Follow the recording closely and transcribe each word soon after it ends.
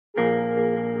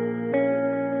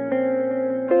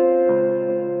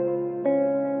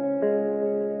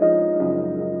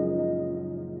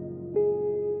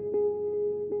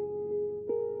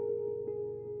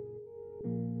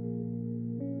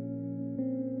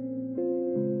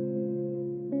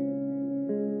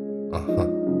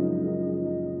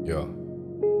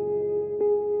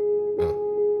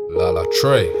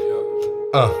Trey.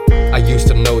 I used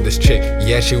to know this chick,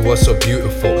 yeah, she was so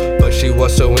beautiful, but she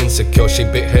was so insecure, she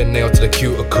bit her nail to the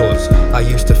cuticles. I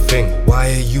used to think, why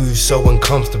are you so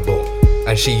uncomfortable?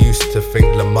 And she used to think,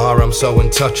 Lamar, I'm so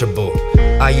untouchable.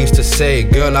 I used to say,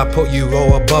 girl, I put you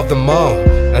all above them all.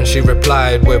 And she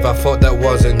replied with, I thought that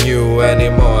wasn't you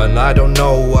anymore. And I don't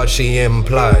know what she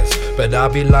implies, but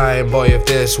I'd be lying, boy, if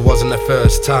this wasn't the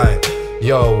first time.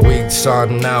 Yo, weeks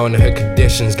on now and her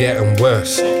condition's getting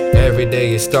worse. Every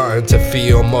day it's starting to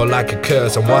feel more like a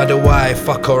curse. And why do I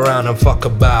fuck around and fuck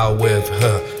about with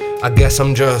her? I guess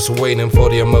I'm just waiting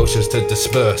for the emotions to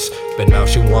disperse. But now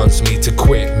she wants me to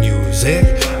quit music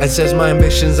and says my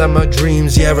ambitions and my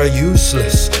dreams, yeah, are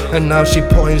useless. And now she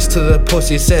points to the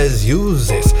pussy, says use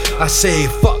this. I say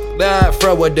fuck that,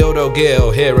 throw a dildo, girl,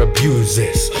 here abuse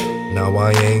this. Now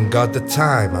I ain't got the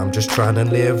time, I'm just trying to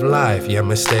live life. Yeah,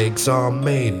 mistakes are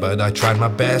made, but I tried my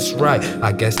best, right?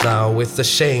 I guess now it's a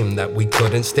shame that we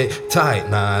couldn't stick tight.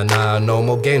 Nah, no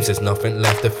more games, there's nothing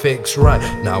left to fix, right?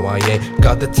 Now I ain't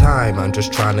got the time, I'm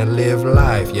just trying to live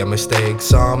life. Yeah,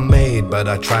 mistakes are made, but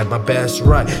I tried my best,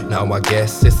 right? Now I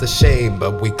guess it's a shame,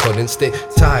 but we couldn't stick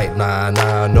tight.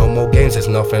 Nah, no more games, there's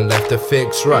nothing left to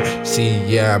fix, right? See,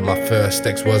 yeah, my first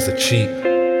ex was a cheat.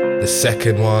 The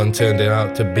second one turned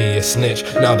out to be a snitch.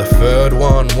 Now the third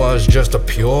one was just a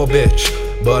pure bitch,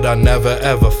 but I never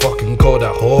ever fucking called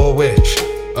that whore witch.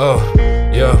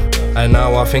 Yeah, and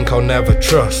now I think I'll never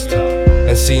trust.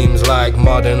 And seems like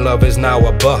modern love is now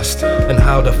a bust. And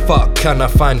how the fuck can I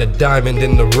find a diamond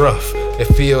in the rough? It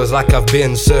feels like I've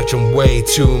been searching way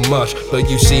too much. But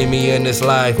you see me in this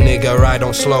life, nigga, I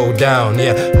don't slow down.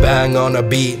 Yeah, bang on a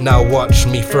beat, now watch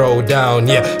me throw down.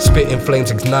 Yeah, spitting flames,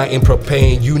 igniting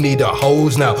propane. You need a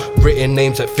hose now. Written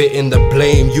names that fit in the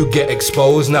blame, you get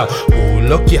exposed now. Ooh,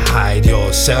 look, you hide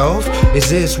yourself. Is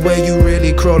this where you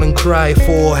really crawl and cry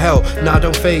for help? Now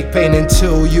don't fake pain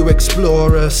until you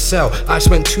explore a cell. I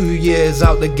spent 2 years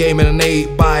out the game in an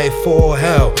 8x4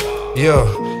 hell.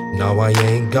 Yeah. Now I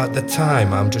ain't got the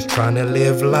time, I'm just trying to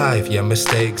live life. Yeah,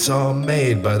 mistakes are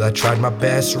made, but I tried my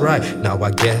best, right? Now I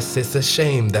guess it's a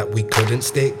shame that we couldn't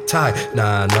stick tight.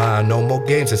 Nah, no more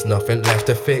games, there's nothing left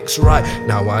to fix, right?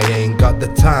 Now I ain't got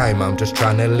the time, I'm just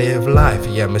trying to live life.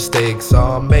 Yeah, mistakes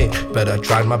are made, but I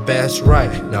tried my best,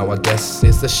 right? Now I guess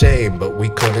it's a shame, but we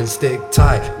couldn't stick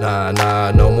tight.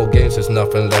 Nah, no more games, there's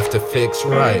nothing left to fix,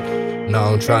 right?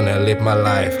 Now I'm trying to live my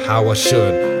life how I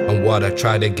should. And what I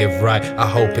try to give right, I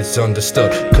hope it's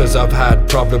understood. Cause I've had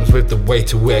problems with the way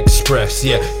to express.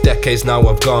 Yeah, decades now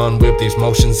I've gone with these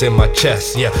motions in my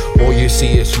chest. Yeah, all you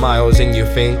see is smiles and you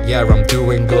think, yeah, I'm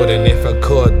doing good. And if I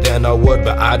could, then I would,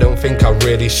 but I don't think I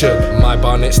really should. My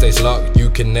bonnet stays locked, you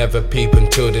can never peep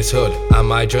into this hood.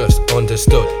 Am I just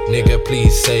understood? Nigga,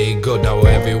 please say good. Now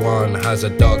everyone has a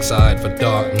dark side for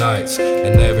dark nights,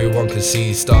 and everyone can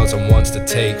see stars and wants to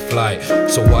take flight.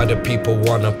 So why do people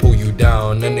wanna pull you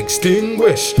down and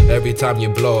extinguish every time you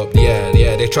blow up? Yeah,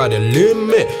 they try to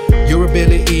limit your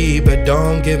ability, but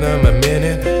don't give them a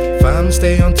minute. Fam,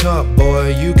 stay on top,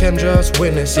 boy, you can just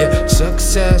witness. Yeah,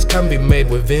 success can be made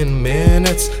within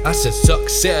minutes. I said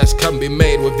success can be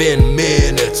made within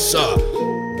minutes.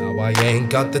 Now I ain't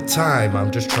got the time,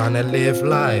 I'm just trying to live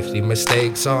life. The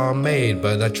mistakes are made,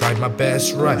 but I tried my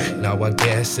best, right? Now I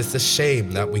guess it's a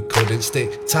shame that we couldn't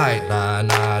stick tight.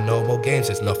 Nah, no more games,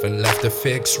 there's nothing left to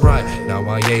fix, right? Now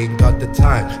I ain't got the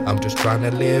time, I'm just trying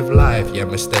to live life. Yeah,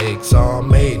 mistakes are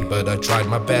made, but I tried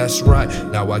my best, right?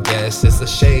 Now I guess it's a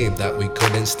shame that we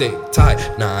couldn't stick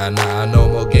tight. Nah, no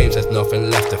more games, there's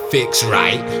nothing left to fix,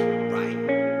 right?